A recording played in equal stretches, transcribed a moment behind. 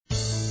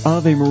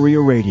Ave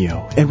Maria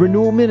Radio and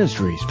Renewal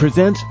Ministries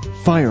presents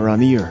Fire on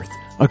the Earth,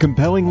 a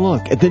compelling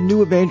look at the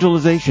new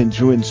evangelization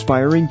through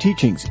inspiring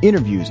teachings,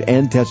 interviews,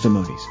 and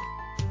testimonies.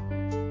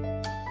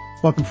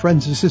 Welcome,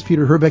 friends. This is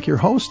Peter Herbeck, your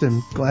host,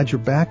 and glad you're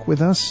back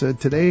with us.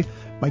 Today,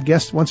 my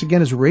guest, once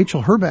again, is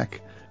Rachel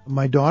Herbeck,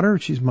 my daughter.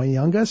 She's my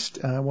youngest.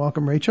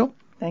 Welcome, Rachel.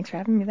 Thanks for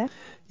having me back.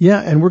 Yeah,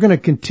 and we're going to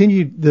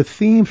continue the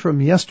theme from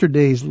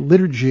yesterday's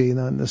liturgy,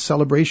 the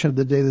celebration of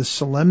the day, the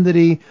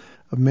solemnity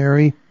of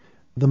Mary,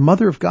 the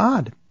Mother of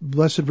God,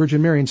 Blessed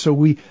Virgin Mary. And so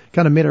we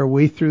kind of made our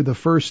way through the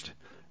first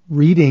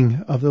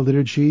reading of the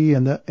liturgy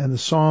and the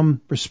psalm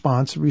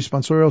response, the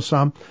responsorial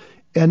psalm.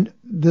 And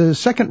the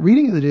second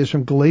reading of the day is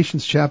from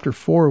Galatians chapter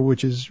 4,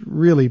 which is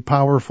really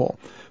powerful.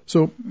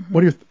 So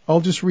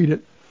I'll just read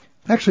it.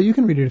 Actually, you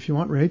can read it if you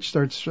want, Rach.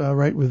 Starts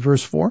right with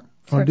verse 4.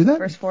 Want to do that?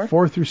 Verse 4?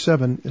 4 through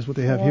 7 is what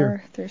they have here.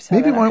 4 through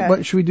 7. Maybe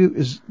what should we do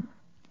is,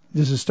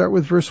 does it start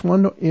with verse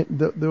 1,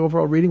 the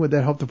overall reading? Would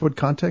that help to put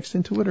context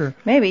into it? Or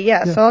Maybe,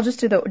 yeah. So I'll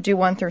just do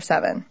 1 through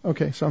 7.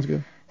 Okay, sounds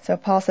good. So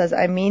Paul says,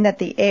 I mean that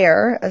the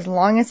heir, as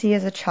long as he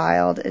is a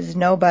child, is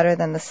no better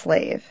than the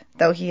slave,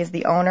 though he is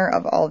the owner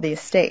of all the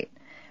estate.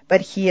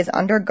 But he is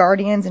under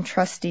guardians and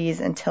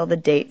trustees until the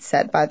date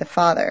set by the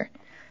father.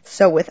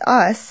 So with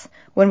us,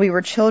 when we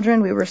were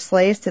children, we were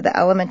slaves to the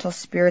elemental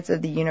spirits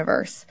of the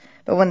universe.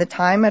 But when the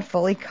time had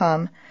fully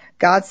come,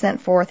 God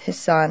sent forth his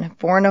Son,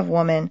 born of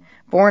woman,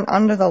 born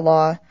under the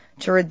law,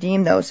 to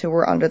redeem those who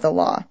were under the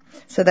law,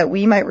 so that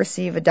we might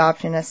receive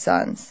adoption as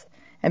sons.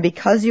 And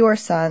because you are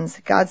sons,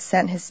 God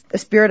sent the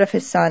Spirit of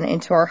his Son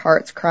into our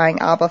hearts, crying,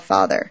 Abba,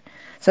 Father.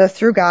 So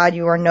through God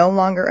you are no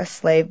longer a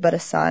slave, but a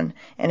son,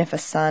 and if a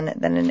son,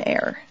 then an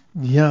heir.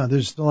 Yeah,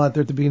 there's a lot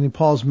there at the beginning.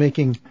 Paul's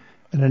making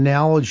an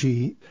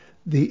analogy,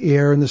 the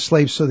heir and the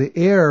slave. So the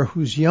heir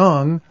who's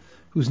young,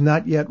 who's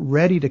not yet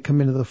ready to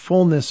come into the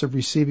fullness of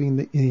receiving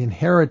the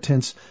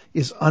inheritance,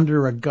 is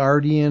under a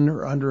guardian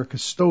or under a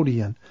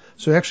custodian.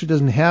 So he actually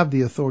doesn't have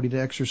the authority to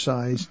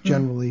exercise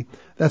generally.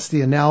 That's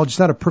the analogy. It's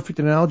not a perfect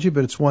analogy,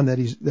 but it's one that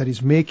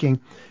he's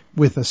making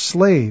with a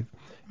slave.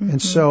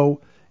 And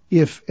so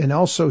and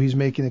also he's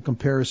making a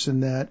comparison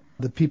that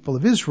the people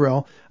of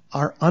Israel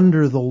are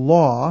under the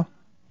law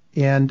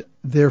and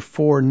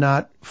therefore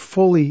not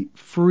fully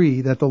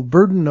free, that the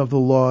burden of the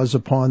law is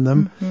upon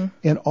them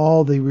and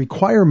all the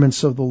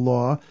requirements of the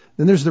law.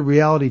 Then there's the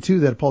reality,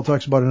 too, that Paul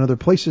talks about in other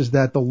places,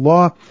 that the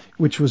law,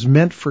 which was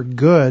meant for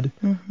good,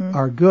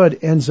 our good,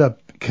 ends up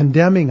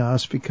condemning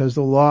us because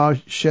the law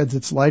sheds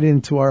its light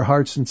into our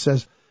hearts and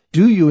says,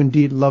 do you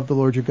indeed love the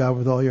Lord your God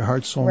with all your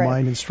heart, soul,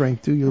 mind, and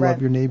strength? Do you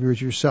love your neighbor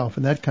as yourself?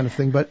 And that kind of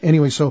thing. But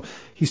anyway, so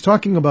he's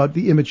talking about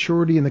the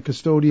immaturity and the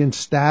custodian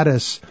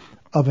status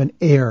of an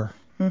heir.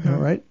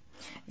 Right?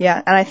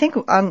 Yeah, and I think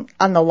on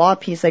the law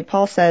piece, like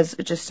Paul says,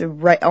 just to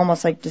write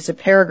almost like just a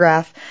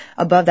paragraph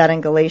above that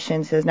in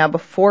Galatians, says, now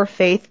before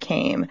faith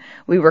came,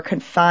 we were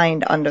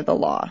confined under the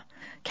law,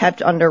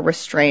 kept under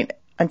restraint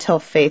until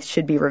faith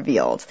should be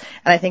revealed.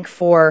 And I think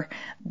for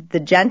the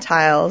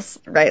Gentiles,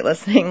 right,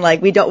 listening,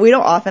 like we don't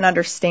often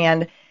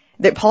understand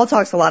that Paul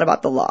talks a lot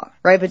about the law,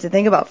 right? But to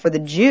think about for the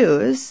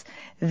Jews,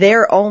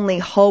 their only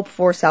hope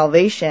for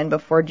salvation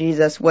before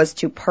Jesus was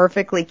to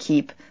perfectly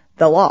keep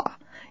the law.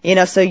 You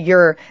know, so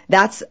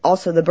that's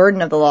also the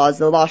burden of the law, is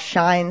the law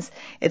shines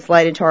its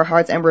light into our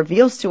hearts and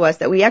reveals to us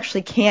that we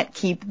actually can't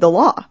keep the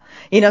law.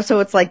 You know, so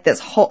it's like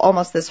this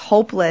almost this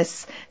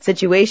hopeless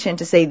situation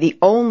to say the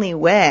only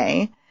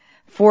way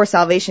for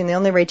salvation, the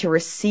only way to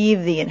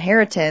receive the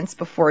inheritance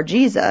before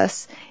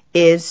Jesus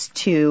is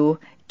to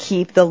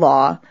keep the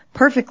law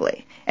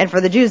perfectly. And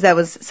for the Jews, that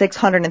was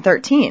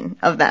 613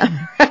 of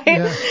them, right?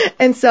 Yeah.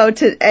 And so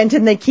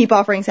they keep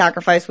offering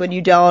sacrifice when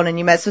you don't and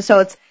you miss.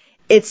 So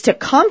it's to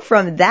come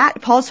from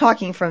that, Paul's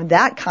talking from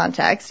that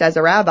context as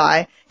a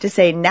rabbi, to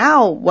say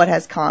now what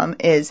has come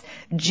is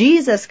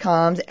Jesus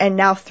comes, and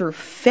now through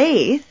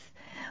faith,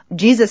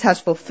 Jesus has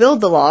fulfilled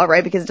the law,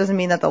 right? Because it doesn't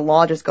mean that the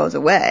law just goes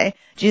away.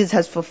 Jesus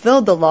has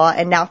fulfilled the law,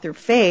 and now through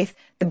faith,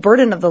 the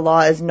burden of the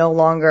law is no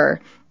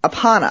longer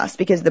upon us,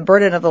 because the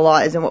burden of the law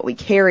isn't what we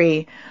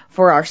carry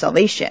for our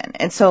salvation.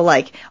 And so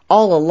like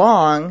all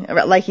along,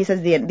 like he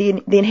says,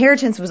 the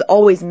inheritance was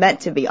always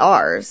meant to be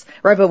ours,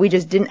 right? But we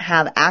just didn't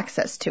have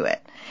access to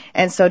it.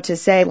 And so to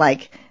say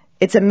like,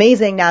 it's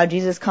amazing now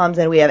Jesus comes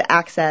and we have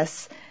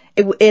access,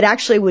 it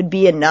actually would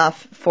be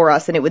enough for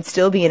us, and it would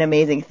still be an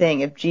amazing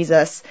thing if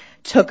Jesus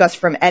took us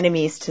from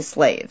enemies to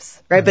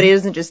slaves, right? But he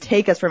doesn't just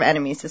take us from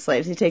enemies to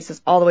slaves. He takes us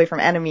all the way from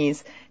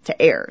enemies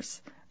to heirs.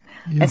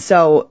 Yeah. And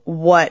so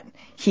what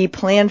he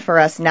planned for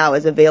us now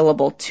is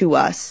available to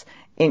us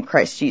in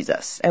Christ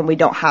Jesus, and we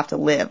don't have to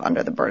live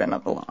under the burden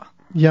of the law.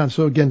 Yeah,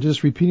 so again,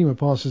 just repeating what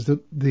Paul says,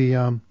 that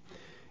in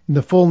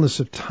the fullness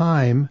of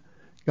time,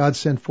 God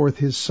sent forth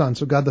his Son.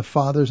 So God the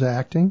Father's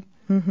acting.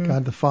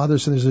 God the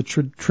Father's, and there's a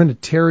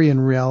Trinitarian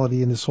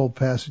reality in this whole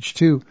passage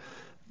too,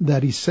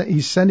 that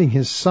he's sending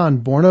his Son,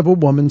 born of a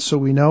woman, so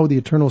we know the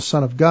eternal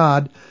Son of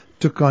God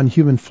took on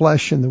human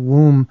flesh in the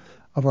womb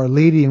of Our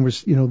Lady, and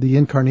was, the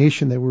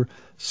incarnation that we're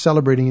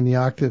celebrating the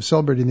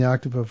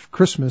octave of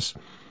Christmas.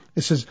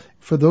 It says,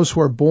 for those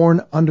who are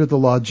born under the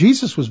law,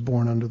 Jesus was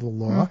born under the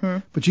law,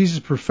 but Jesus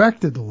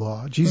perfected the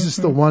law. Jesus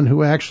is the one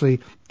who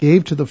actually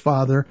gave to the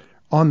Father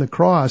on the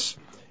cross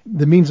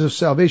the means of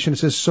salvation. It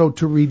says, so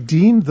to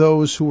redeem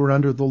those who were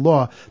under the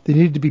law, they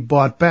needed to be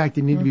bought back,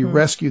 they needed to be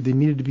rescued, they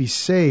needed to be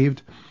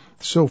saved.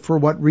 So for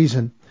what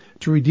reason?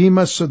 To redeem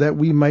us so that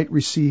we might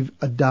receive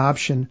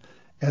adoption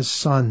as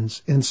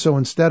sons. And so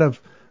instead of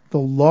the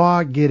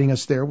law getting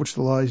us there, which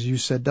the law, as you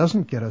said,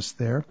 doesn't get us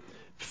there,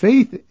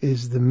 faith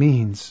is the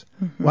means.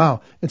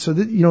 Wow. And so,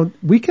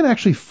 we can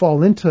actually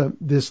fall into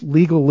this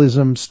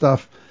legalism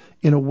stuff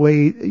in a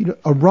way,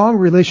 a wrong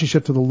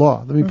relationship to the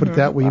law. Let me put it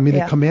that way. You mean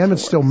the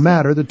commandments still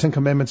matter. The 10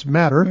 Commandments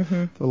matter.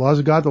 The laws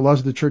of God, the laws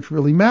of the church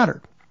really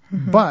matter.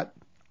 But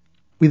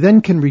we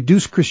then can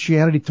reduce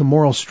Christianity to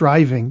moral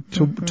striving,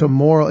 to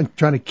moral, and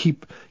trying to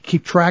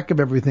keep track of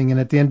everything. And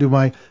at the end, do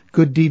my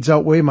good deeds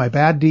outweigh my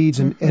bad deeds?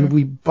 And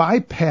we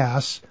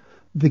bypass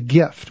the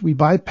gift. We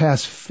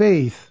bypass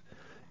faith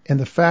and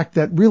the fact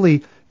that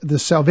really the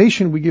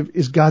salvation we give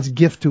is God's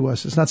gift to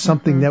us. It's not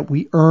something that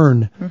we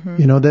earn,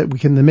 that we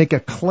can make a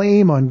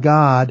claim on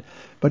God,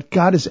 but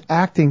God is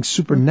acting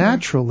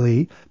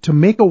supernaturally to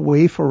make a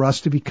way for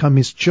us to become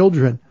his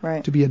children,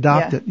 to be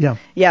adopted.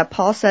 Yeah,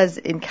 Paul says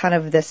in kind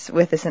of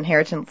with this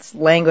inheritance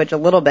language a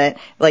little bit,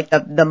 like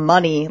the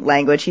money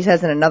language, he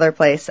says in another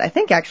place, I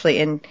think actually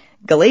in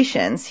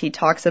Galatians, he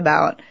talks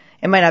about,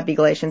 it might not be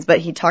Galatians, but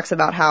he talks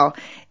about how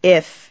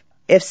if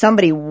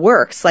somebody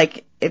works,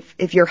 like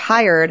if you're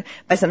hired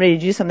by somebody to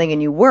do something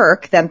and you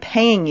work, them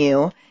paying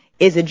you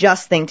is a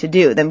just thing to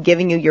do. Them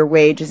giving you your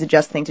wage is a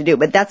just thing to do.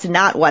 But that's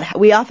not what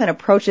we often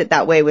approach it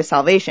that way with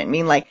salvation. I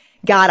mean, like,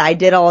 God, I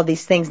did all of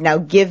these things. Now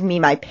give me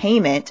my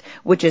payment,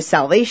 which is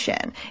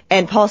salvation.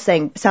 And Paul's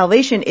saying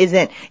salvation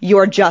isn't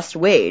your just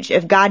wage.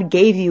 If God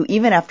gave you,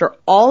 even after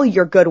all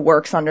your good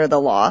works under the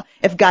law,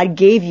 if God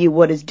gave you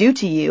what is due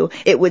to you,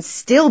 it would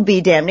still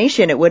be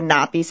damnation. It would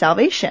not be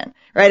salvation.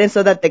 Right? And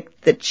so that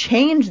the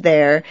change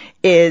there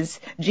is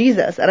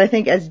Jesus. And I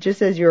think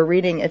just as you were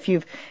reading,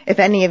 if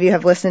any of you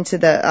have listened to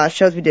the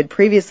shows we did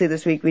previously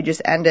this week, we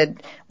just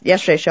ended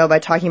yesterday's show by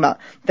talking about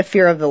the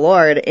fear of the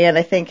Lord. And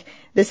I think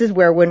this is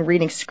where when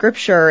reading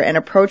scripture and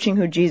approaching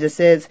who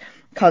Jesus is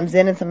comes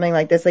in something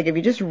like this. Like if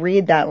you just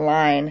read that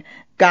line,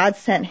 God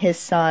sent his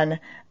son,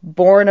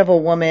 born of a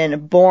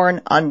woman,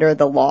 born under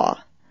the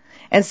law.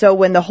 And so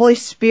when the Holy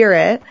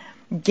Spirit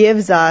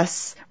gives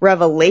us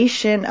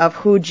revelation of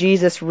who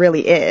Jesus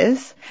really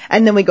is,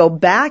 and then we go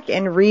back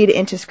and read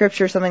into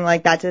scripture something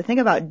like that to think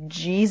about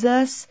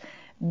Jesus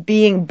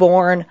being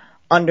born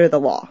under the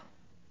law.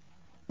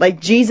 Like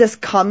Jesus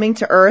coming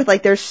to earth,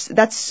 like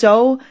that's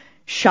so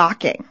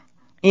shocking,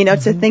 to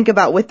think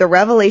about with the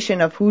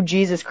revelation of who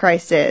Jesus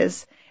Christ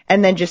is,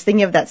 and then just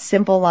thinking of that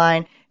simple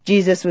line,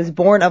 Jesus was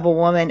born of a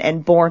woman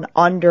and born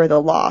under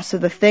the law. So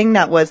the thing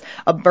that was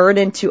a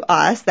burden to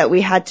us that we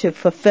had to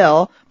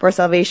fulfill for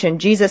salvation,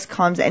 Jesus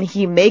comes and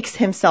he makes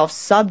himself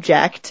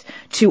subject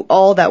to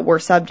all that we're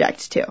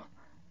subject to.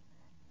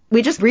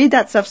 We just read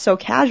that stuff so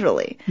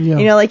casually.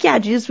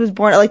 Jesus was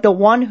born, like the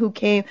one who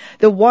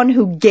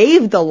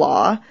gave the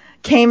law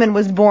came and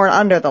was born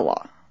under the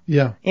law.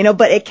 Yeah.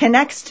 But it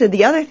connects to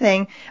the other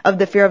thing of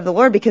the fear of the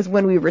Lord, because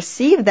when we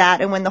receive that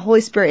and when the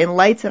Holy Spirit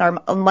enlighten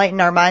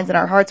our minds and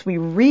our hearts, we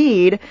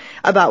read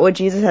about what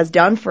Jesus has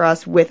done for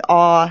us with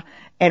awe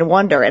and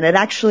wonder, and it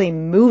actually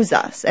moves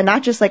us, and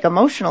not just like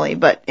emotionally,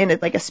 but in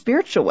like a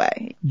spiritual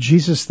way.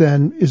 Jesus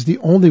then is the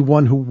only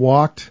one who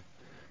walked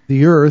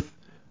the earth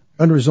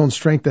under his own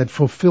strength that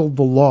fulfilled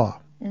the law,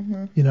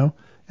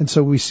 and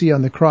so we see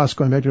on the cross,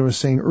 going back to what I was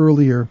saying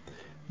earlier,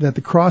 that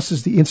the cross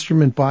is the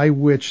instrument by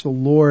which the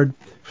Lord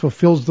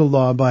fulfills the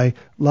law by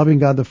loving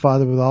God the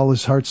Father with all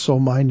his heart, soul,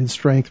 mind, and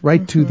strength.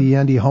 Right to the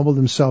end, he humbled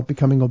himself,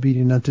 becoming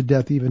obedient unto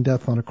death, even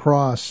death on a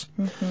cross.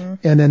 And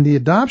then the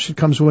adoption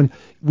comes when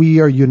we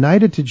are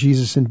united to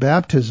Jesus in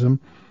baptism,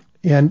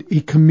 and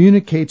he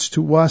communicates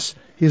to us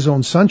his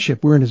own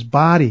sonship. We're in his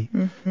body.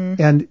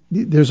 And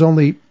there's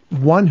only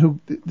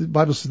one the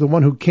Bible says the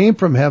one who came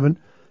from heaven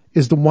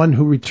is the one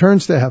who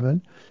returns to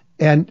heaven.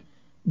 And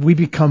we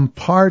become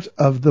part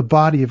of the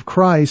body of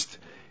Christ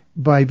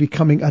by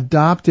becoming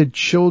adopted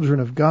children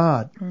of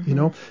God,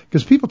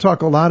 because people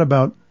talk a lot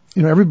about,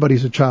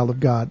 everybody's a child of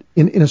God.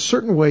 In a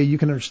certain way, you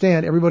can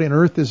understand everybody on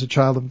earth is a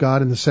child of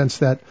God in the sense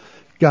that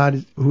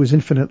God, who is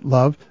infinite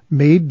love,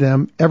 made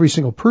them, every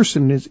single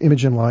person in his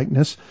image and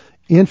likeness,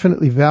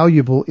 infinitely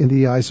valuable in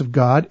the eyes of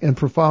God and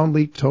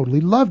profoundly,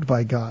 totally loved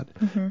by God.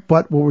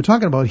 But what we're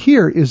talking about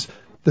here is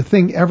the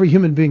thing every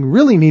human being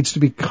really needs to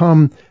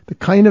become, the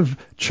kind of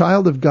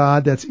child of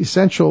God that's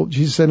essential.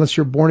 Jesus said, unless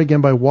you're born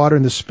again by water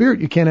and the Spirit,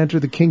 you can't enter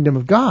the kingdom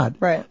of God.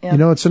 Right.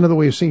 Yeah. It's another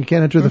way of saying you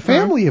can't enter the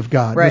family of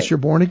God unless you're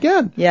born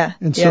again. Yeah.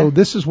 And so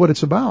this is what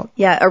it's about.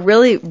 Yeah, a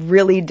really,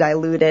 really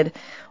diluted,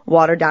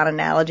 watered down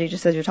analogy,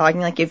 just as you're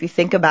talking, like if you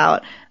think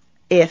about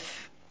if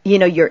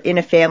you're in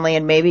a family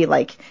and maybe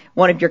like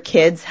one of your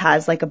kids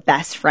has like a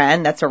best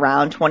friend that's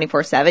around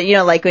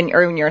 24/7. Like when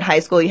you're in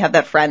high school, you have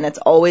that friend that's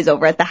always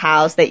over at the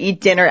house. They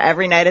eat dinner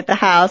every night at the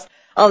house.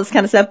 all this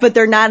kind of stuff, but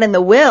they're not in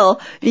the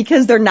will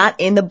because they're not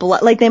in the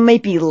blood. Like, they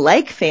might be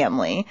like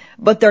family,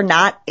 but they're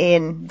not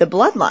in the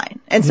bloodline.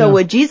 And so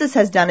what Jesus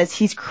has done is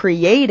he's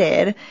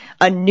created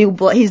a new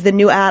blood. He's the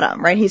new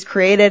Adam, right? He's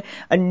created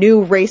a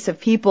new race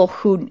of people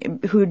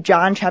who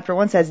John chapter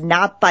 1 says,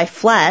 not by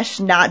flesh,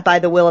 not by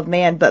the will of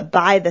man, but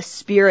by the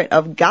Spirit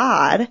of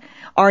God,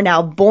 are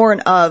now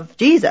born of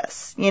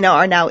Jesus,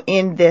 are now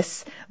in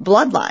this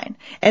bloodline.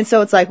 And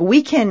so it's like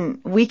we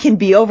can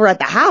be over at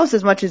the house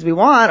as much as we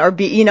want, or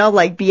be,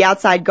 be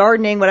outside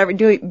gardening, whatever,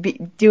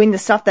 doing the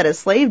stuff that a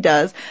slave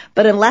does.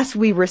 But unless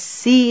we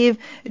receive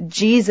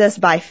Jesus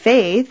by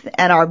faith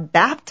and are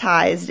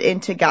baptized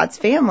into God's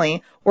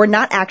family, we're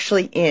not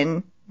actually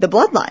in the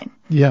bloodline.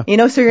 Yeah.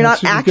 So you're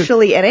not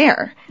actually an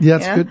heir. Yeah,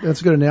 that's good.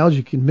 That's a good analogy.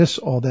 You can miss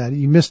all that.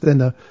 You miss then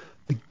the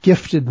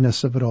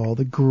giftedness of it all,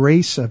 the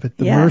grace of it,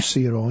 the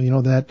mercy of it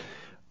all, that,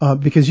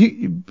 because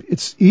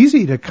it's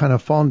easy to kind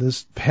of fall into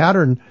this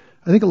pattern.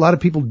 I think a lot of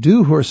people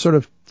do who are sort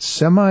of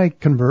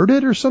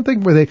semi-converted or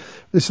something, where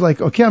it's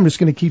like, okay, I'm just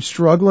going to keep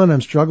struggling.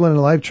 I'm struggling in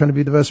life, trying to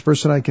be the best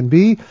person I can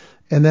be.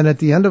 And then at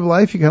the end of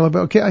life, you kind of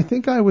look, okay, I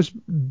think I was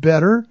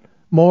better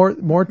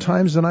more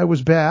times than I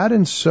was bad.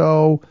 And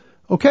so,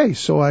 okay,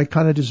 so I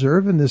kind of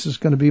deserve, and this is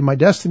going to be my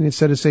destiny,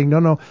 instead of saying,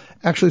 no,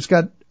 actually it's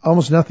got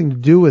almost nothing to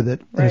do with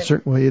it in a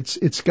certain way.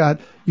 It's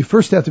got, you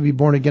first have to be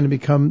born again to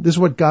become, this is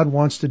what God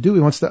wants to do. He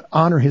wants to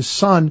honor his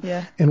son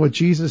and what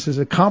Jesus has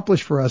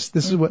accomplished for us.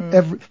 This is what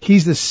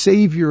he's the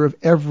savior of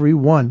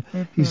everyone.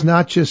 He's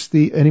not just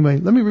anyway,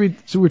 let me read.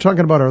 So we're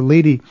talking about Our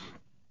Lady.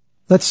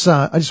 I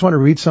just want to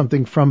read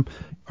something from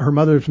her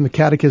mother from the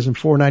Catechism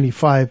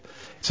 495. It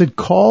said,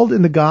 called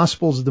in the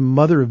Gospels the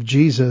mother of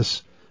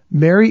Jesus,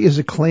 Mary is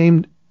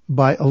acclaimed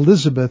by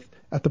Elizabeth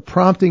at the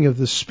prompting of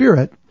the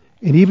Spirit,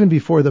 and even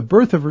before the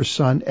birth of her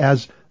son,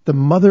 as the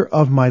mother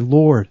of my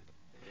Lord.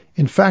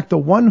 In fact, the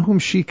one whom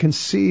she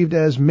conceived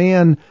as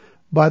man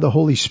by the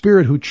Holy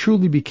Spirit, who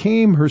truly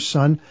became her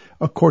son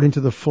according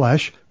to the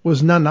flesh,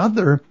 was none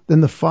other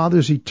than the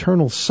Father's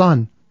eternal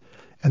Son,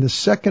 and the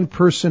second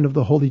person of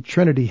the Holy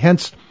Trinity.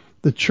 Hence,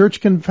 the Church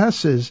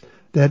confesses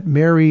that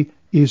Mary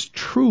is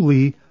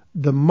truly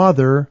the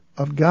mother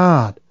of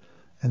God.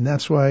 And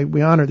that's why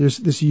we honor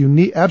this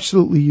unique,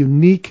 absolutely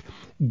unique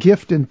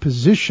gift and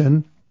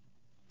position,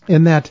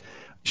 in that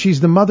she's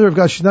the mother of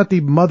God. She's not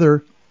the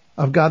mother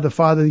of God the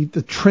Father,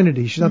 the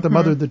Trinity. She's not the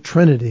mother of the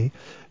Trinity.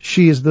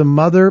 She is the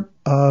mother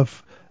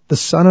of the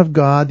Son of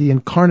God, the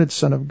incarnate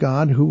Son of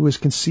God, who was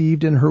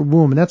conceived in her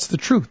womb. And that's the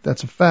truth.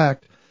 That's a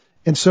fact.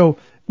 And so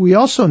we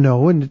also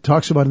know, and it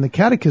talks about in the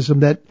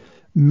Catechism, that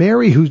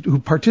Mary, who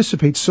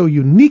participates so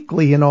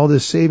uniquely in all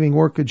this saving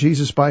work of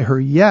Jesus by her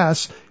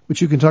yes,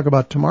 which you can talk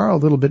about tomorrow a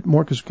little bit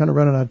more because we're kind of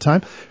running out of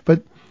time,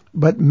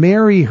 but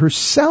Mary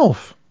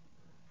herself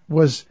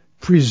was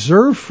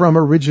preserved from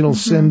original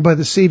sin by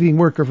the saving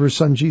work of her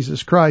son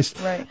Jesus Christ,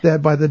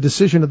 that by the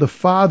decision of the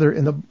Father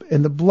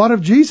and the blood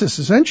of Jesus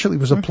essentially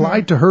was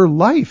applied to her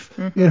life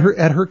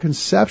at her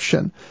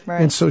conception.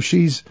 And so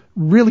she's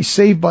really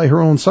saved by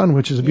her own son,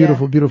 which is a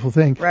beautiful, beautiful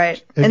thing.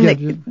 Right. Again,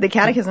 and the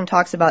Catechism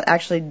talks about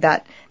actually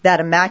that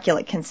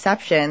immaculate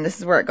conception. This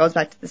is where it goes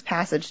back to this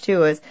passage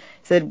too, is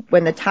said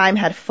when the time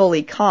had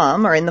fully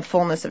come, or in the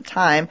fullness of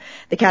time,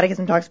 the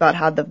Catechism talks about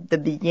how the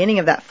beginning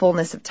of that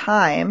fullness of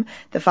time,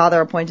 the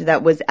Father appointed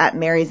that was at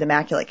Mary's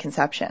immaculate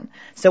conception.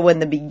 So when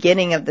the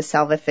beginning of the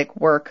salvific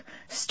work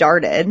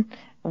started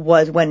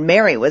was when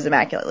Mary was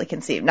immaculately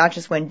conceived, not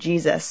just when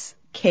Jesus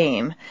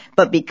came,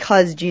 but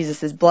because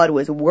Jesus' blood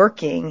was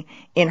working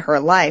in her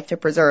life to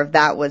preserve,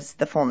 that was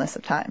the fullness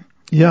of time.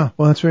 Yeah,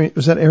 well, that's right.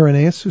 Was that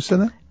Irenaeus who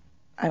said that?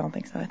 I don't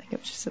think so. I think it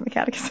was just in the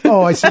Catechism.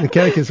 Oh, I see the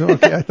Catechism.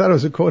 Okay, I thought it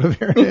was a quote of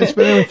Irenaeus.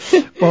 But anyway,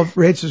 well,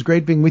 Rach, it's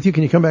great being with you.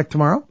 Can you come back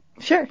tomorrow?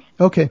 Sure.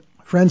 Okay.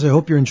 Friends, I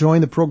hope you're enjoying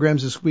the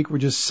programs this week. We're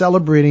just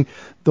celebrating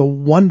the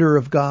wonder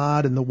of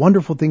God and the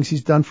wonderful things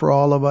he's done for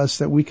all of us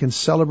that we can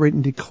celebrate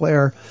and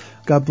declare.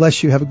 God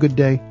bless you. Have a good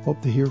day.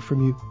 Hope to hear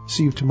from you.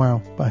 See you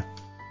tomorrow. Bye.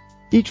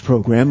 Each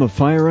program of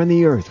Fire on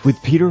the Earth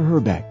with Peter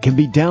Herbeck can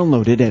be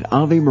downloaded at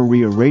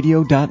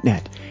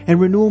AveMariaRadio.net and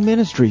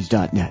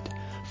RenewalMinistries.net.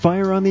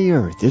 Fire on the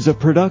Earth is a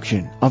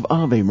production of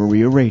Ave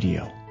Maria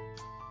Radio.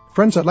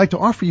 Friends, I'd like to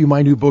offer you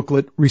my new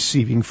booklet,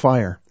 Receiving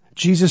Fire.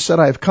 Jesus said,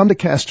 I have come to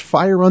cast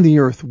fire on the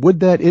earth.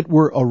 Would that it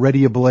were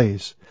already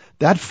ablaze.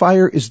 That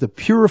fire is the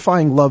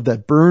purifying love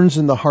that burns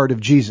in the heart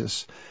of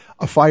Jesus.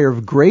 A fire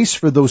of grace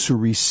for those who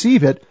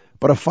receive it,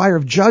 but a fire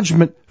of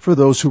judgment for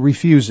those who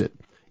refuse it.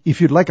 If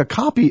you'd like a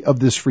copy of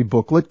this free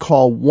booklet,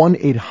 call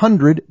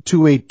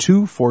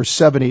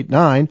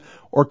 1-800-282-4789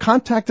 or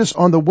contact us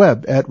on the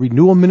web at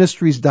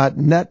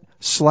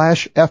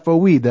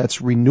renewalministries.net/FOE. That's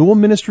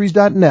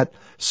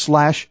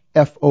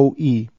renewalministries.net/FOE.